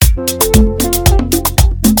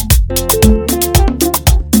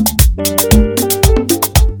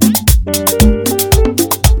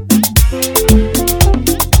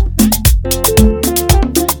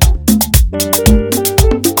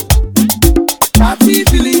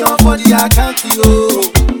for the account, yo.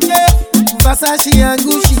 Yeah, Versace and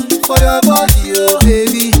Gucci for your body, oh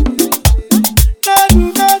baby. No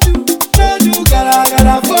do,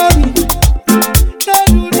 gotta for me. No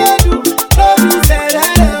do, say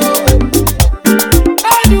that, oh.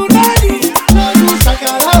 No do,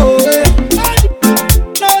 shakara, oh.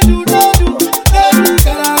 No do,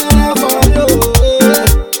 gotta for me, oh.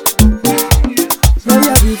 So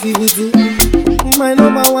yeah, beauty, my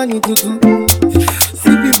number one in tutu.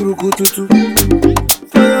 CP Bruku tutu.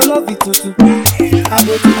 For your love it tutu. I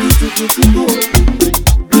go to the tutu.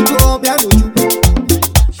 We go up, I go to.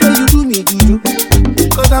 Say you do me juju.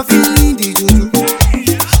 Cause I'm feeling the juju.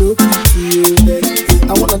 So pretty, you.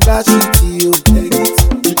 I wanna dash it to you.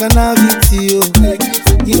 You can have it to you.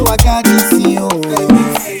 You know I got this in you.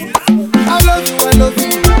 I love you, I love you.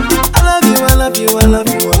 I love you, I love you, I love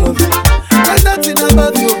you, I love you. There's nothing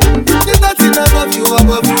above you. There's nothing above you,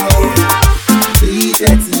 above you. Say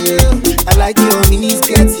that to you. I like your mini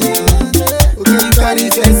skirt, you. Okay, you carry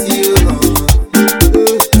fancy, you.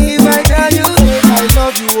 If I tell you I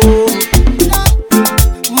love you, oh.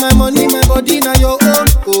 My money, my body, now your own,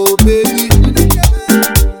 oh baby.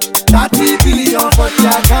 30 billion for the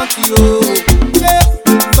account, yo.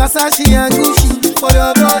 Versace and Gucci for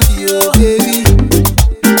your body, oh baby.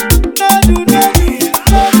 No do,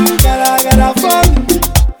 gotta for me.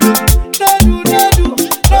 No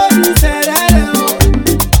do, say that, oh.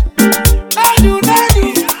 No do,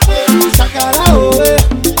 shakara, oh.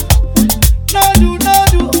 No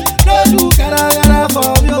do, gotta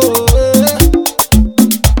for me, oh.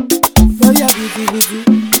 So yeah,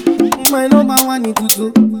 beauty, my number one in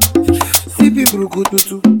tutu. CP Bruku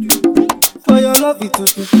tutu. For your love it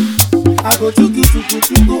tutu. I go to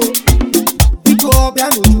go. We go up, I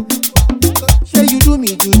go to. Say you do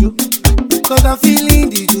me juju. Cause I'm feeling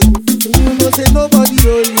the juju. You know say nobody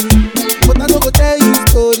only me. But I don't go tell you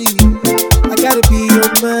story. I gotta be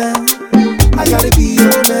your man. I gotta be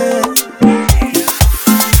your man.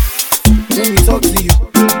 When we talk to you,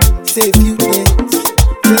 say a few things.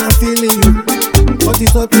 Say I'm feeling you. But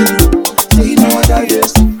it's up to you. Say you know what that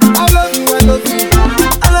is. I love you.